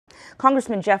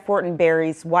Congressman Jeff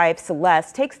Fortenberry's wife,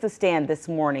 Celeste, takes the stand this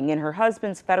morning in her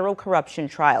husband's federal corruption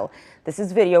trial. This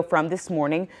is video from this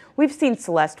morning. We've seen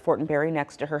Celeste Fortenberry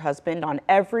next to her husband on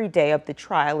every day of the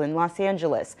trial in Los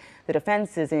Angeles. The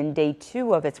defense is in day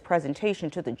 2 of its presentation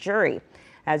to the jury.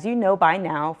 As you know by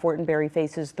now, Fortenberry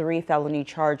faces 3 felony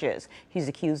charges. He's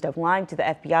accused of lying to the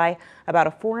FBI about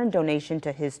a foreign donation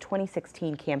to his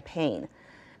 2016 campaign.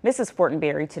 Mrs.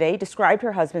 Fortenberry today described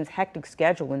her husband's hectic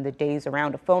schedule in the days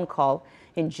around a phone call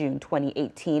in June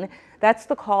 2018. That's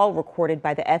the call recorded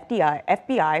by the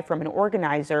FBI from an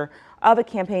organizer of a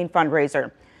campaign fundraiser.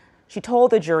 She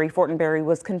told the jury Fortenberry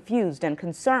was confused and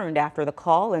concerned after the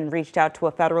call and reached out to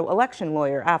a federal election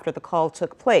lawyer after the call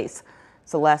took place.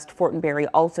 Celeste Fortenberry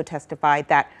also testified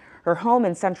that her home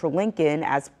in central Lincoln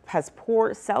has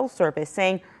poor cell service,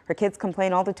 saying her kids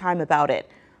complain all the time about it.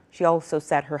 She also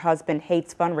said her husband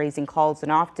hates fundraising calls and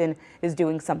often is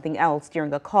doing something else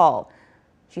during a call.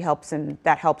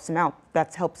 That helps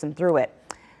him through it.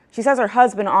 She says her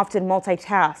husband often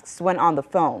multitasks when on the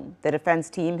phone. The defense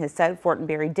team has said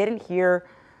Fortenberry didn't hear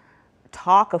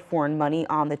talk of foreign money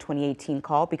on the 2018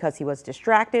 call because he was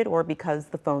distracted or because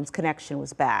the phone's connection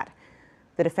was bad.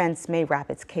 The defense may wrap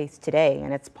its case today,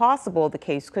 and it's possible the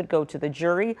case could go to the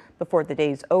jury before the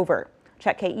day's over.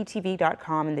 Check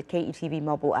KETV.com and the KETV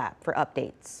mobile app for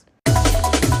updates.